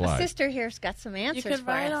slip and slide? My sister here's got some answers. You could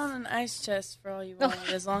ride us. on an ice chest for all you want,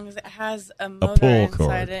 as long as it has a motor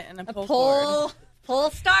inside it and a pull cord.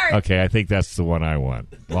 Pull start. Okay, I think that's the one I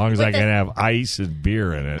want. As long as I can have ice and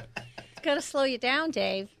beer in it. It's going to slow you down,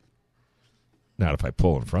 Dave. Not if I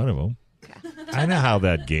pull in front of them. Okay. I know how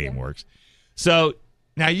that game works. So,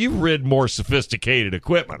 now you've rid more sophisticated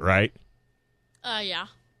equipment, right? Yeah.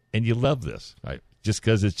 And you love this, right? Just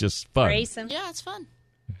because it's just fun. Racing. Yeah, it's fun.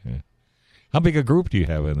 Mm-hmm. How big a group do you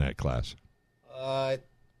have in that class?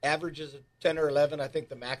 Average is 10 or 11. I think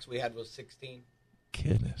the max we had was 16.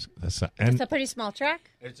 Goodness. It's a pretty small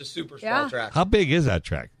track. It's a super small track. How big is that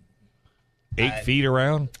track? 8 feet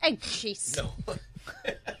around? Hey, jeez. No.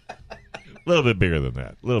 A little bit bigger than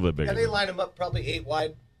that. A little bit bigger. And they line them up probably 8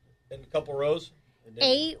 wide in a couple rows.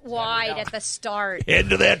 8 wide at the start.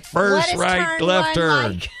 Into that first right, left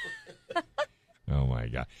turn. Oh, my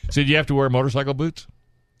God. So do you have to wear motorcycle boots?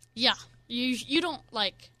 Yeah. You don't,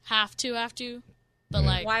 have to.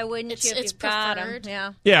 But, why wouldn't you if it's you've got 'em?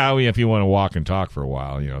 preferred. Yeah, if you want to walk and talk for a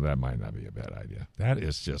while, that might not be a bad idea. That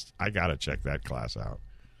is just, I got to check that class out.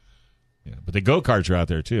 Yeah, but the go-karts are out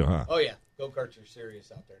there too, huh? Oh, yeah. Go-karts are serious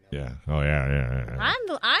out there now. Yeah. Oh, yeah.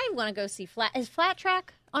 I want to go see Is Flat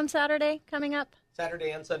Track on Saturday coming up?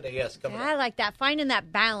 Saturday and Sunday, yes. Coming up. I like that. Finding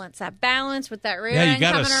that balance with that rear end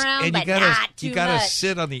coming around, and but not too you gotta much.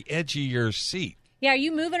 sit on the edge of your seat. Yeah, are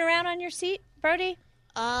you moving around on your seat, Brody?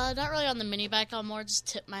 Not really on the mini bike. I'll more just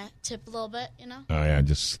tip a little bit, Oh, yeah,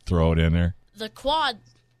 just throw it in there. The quad.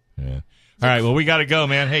 Yeah. All right, well, we got to go,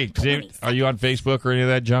 man. Hey, are you on Facebook or any of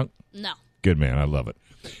that junk? No. Good, man. I love it.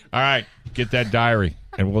 All right, get that diary,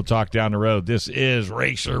 and we'll talk down the road. This is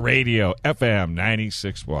Racer Radio, FM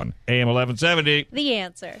 96.1, AM 1170. The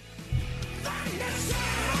Answer.